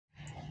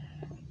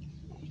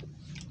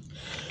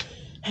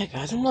Hey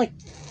guys, I'm like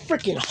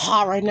freaking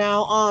hot right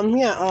now.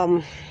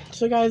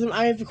 So guys,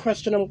 I have a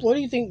question. What do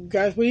you think,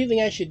 guys? What do you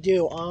think I should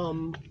do?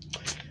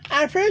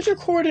 I pretty much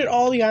recorded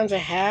all the items I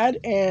had,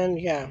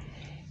 and yeah.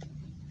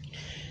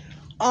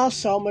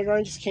 Also, my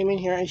girl just came in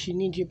here and she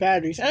needs 2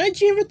 batteries. And I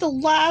gave it the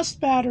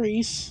last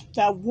batteries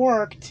that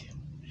worked,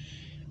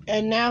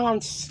 and now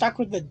I'm stuck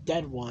with the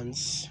dead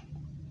ones.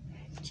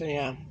 So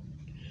yeah.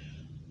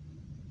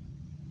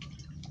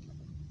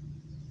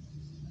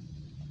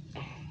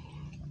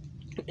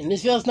 And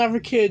this video's not for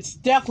kids.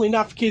 Definitely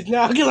not for kids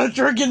now because I'm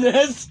drinking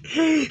this.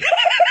 That's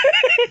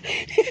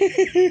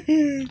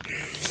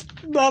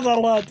not what I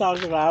want to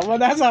talk about. Well,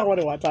 that's not what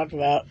I want to talk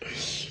about.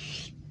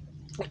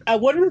 I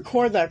would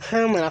record that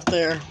Kermit up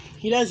there.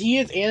 He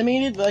is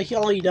animated, like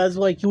all he does,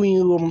 like when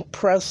you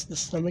press the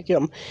stomach,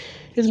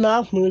 his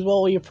mouth moves.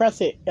 Well, when you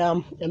press it,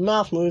 his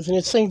mouth moves, and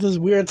it sings this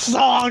weird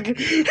song.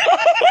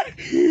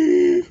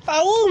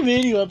 I will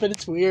video of it.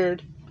 It's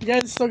weird.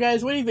 Guys,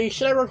 what do you think?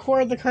 Should I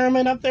record the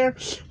Kermit up there?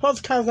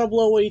 Post comments down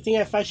below what do you think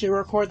if I should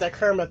record that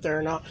Kermit up there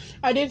or not.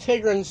 I did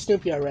Tigger and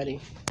Snoopy already.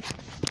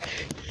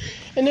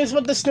 And this is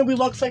what the Snoopy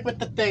looks like with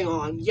the thing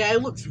on. Yeah,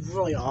 it looks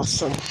really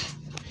awesome.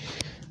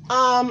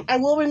 I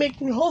will be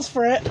making holes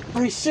for it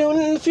very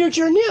soon in the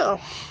future, and yeah.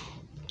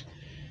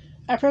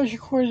 I pretty much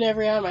recorded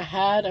every item I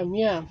had,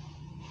 yeah.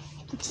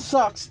 It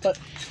sucks, but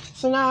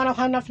so now I don't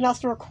have nothing else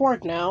to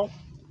record now.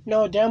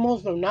 No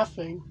demos, no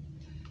nothing.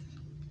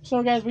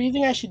 So guys, what do you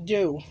think I should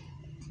do?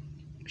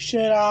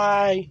 Should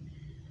I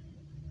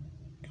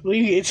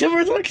leave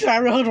YouTubers? I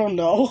really don't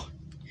know.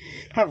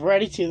 I'm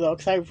ready to though,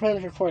 because I pretty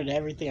much recorded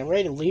everything. I'm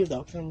ready to leave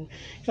though, because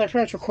I pretty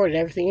much recorded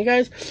everything. You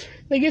guys,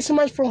 thank you so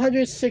much for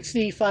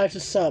 165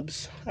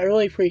 subs. I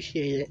really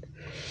appreciate it.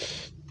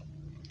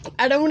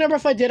 I don't remember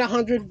if I did a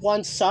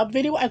 101 sub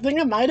video. I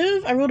think I might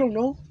have. I really don't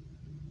know.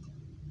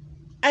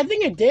 I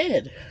think I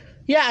did.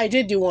 Yeah, I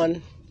did do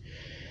one.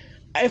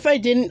 If I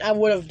didn't, I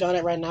would have done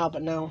it right now,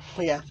 but no.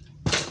 But yeah.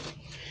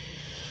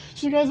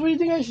 So guys, what do you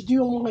think I should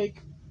do? I'm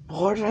like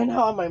bored right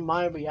now on my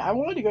mind, but yeah, I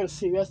wanted to go to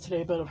CVS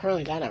today, but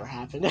apparently that never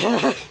happened.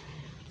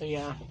 But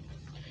yeah.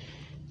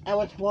 I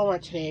went to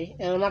Walmart today,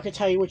 and I'm not going to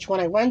tell you which one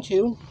I went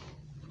to,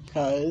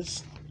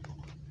 because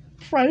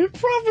private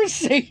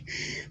property.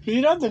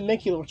 You don't have the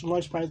Mickey, which I'm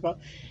really surprised about.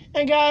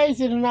 And guys,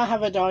 they did not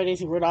have a Dog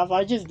Daisy Rudolph.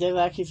 I just did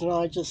that because,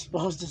 I just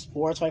was just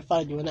bored, so I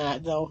thought doing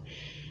that, though.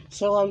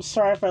 So I'm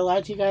sorry if I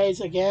lied to you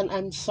guys. Again,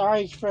 I'm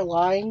sorry for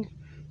lying.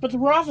 But the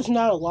Rudolph is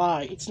not a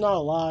lie. It's not a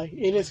lie.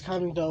 It is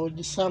coming, though, in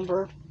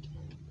December.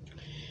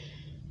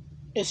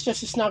 It's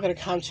just, it's not going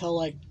to come till,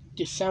 like,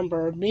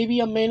 December.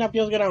 Maybe I may not be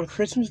able to get it on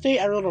Christmas Day.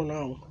 I really don't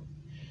know.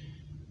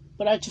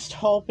 But I just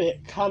hope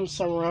it comes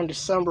somewhere around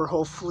December,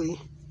 hopefully.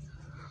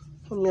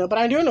 But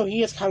I do know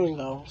he is coming,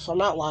 though. So I'm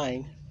not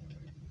lying.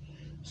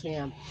 So,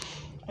 yeah.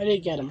 I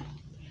did get him.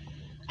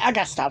 I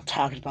gotta stop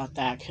talking about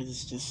that because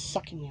it's just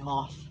sucking me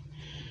off.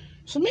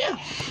 So, yeah.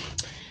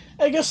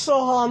 I guess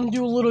I'll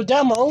do a little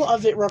demo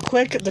of it real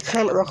quick. The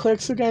Kermit real quick.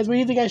 So, guys, what do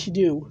you think I should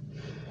do?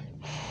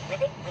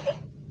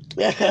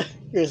 Yeah.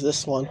 Here's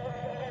this one.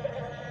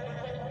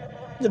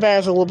 The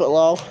battery's a little bit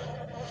low.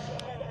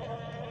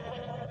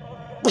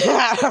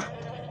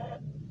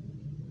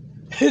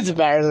 The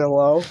batteries are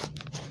low.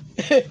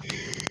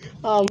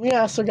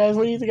 Yeah, so guys,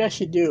 what do you think I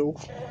should do?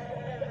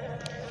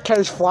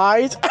 Catch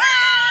flies?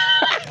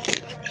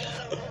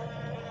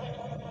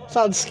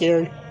 Sounds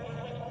scary.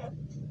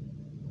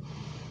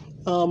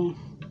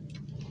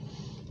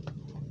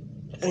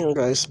 Anyway,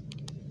 guys.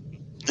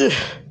 It's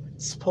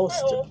supposed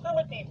to.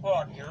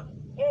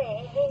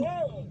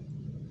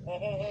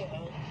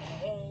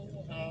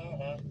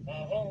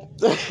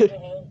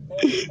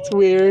 It's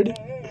weird.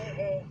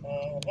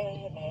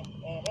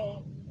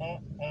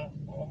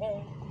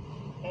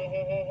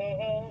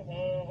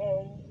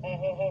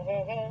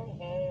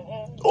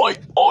 Oi,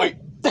 oi!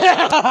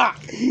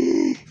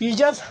 He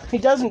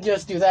doesn't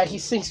just do that. He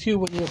sings too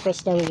when you press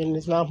stomach and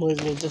his mouth moves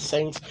and he just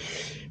sings.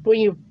 But when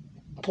you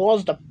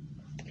pause the,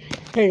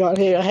 hang on.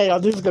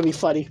 This is gonna be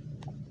funny.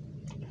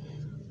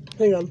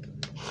 Hang on,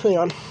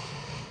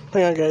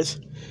 guys.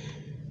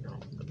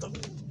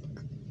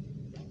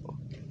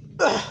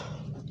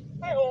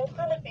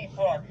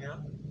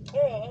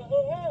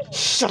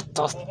 Shut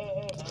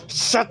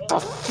the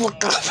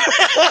fuck up.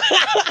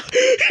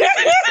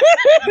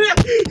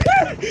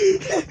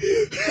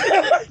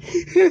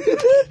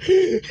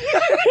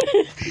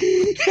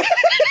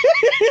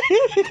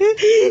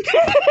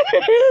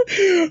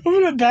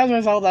 I'm gonna bash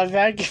myself that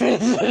back in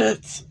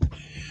minutes.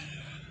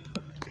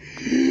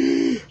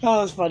 That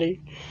was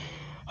funny.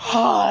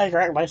 I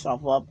cracked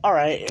myself up.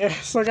 Alright,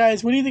 so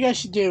guys, what do you think I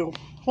should do?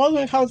 Let me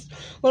know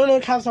in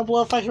the comments down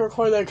below if I should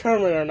record that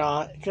Kermit or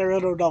not. Because I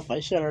really don't know if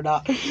I should or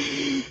not.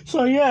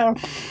 So yeah.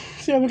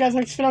 So yeah, guys,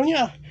 next video,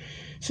 yeah.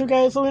 So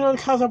guys, let me know in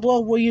the comments down below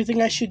what you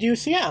think I should do.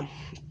 So yeah.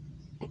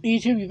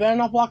 YouTube, you better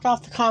not block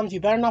off the comments. You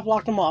better not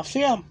block them off. So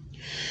yeah.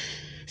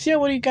 So yeah,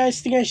 what do you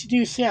guys think I should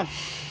do? So yeah.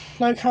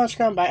 Like, comment,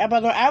 subscribe, bye. By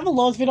the way, I have a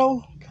Lowe's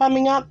video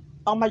coming up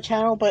on my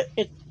channel, but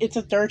it's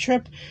a third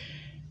trip.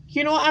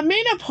 I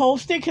may not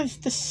post it because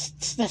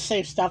it's the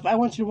same stuff. I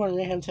went to do one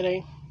mayhem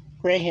today.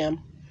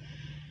 Graham.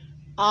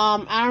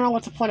 I don't know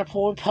what the point of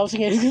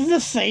posting it is. It's the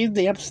same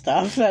damn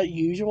stuff as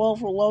usual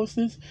for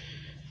Lowe's.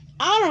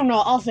 I don't know.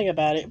 I'll think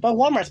about it. But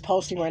Walmart's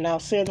posting right now.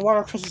 See, the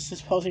Walmart Christmas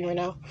is posting right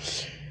now.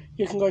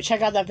 You can go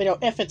check out that video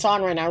if it's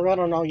on right now. I really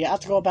don't know yet. I have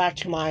to go back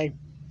to my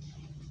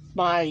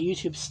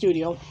YouTube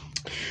studio.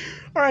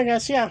 Alright,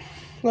 guys. Yeah.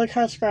 Like,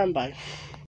 comment, subscribe, bye.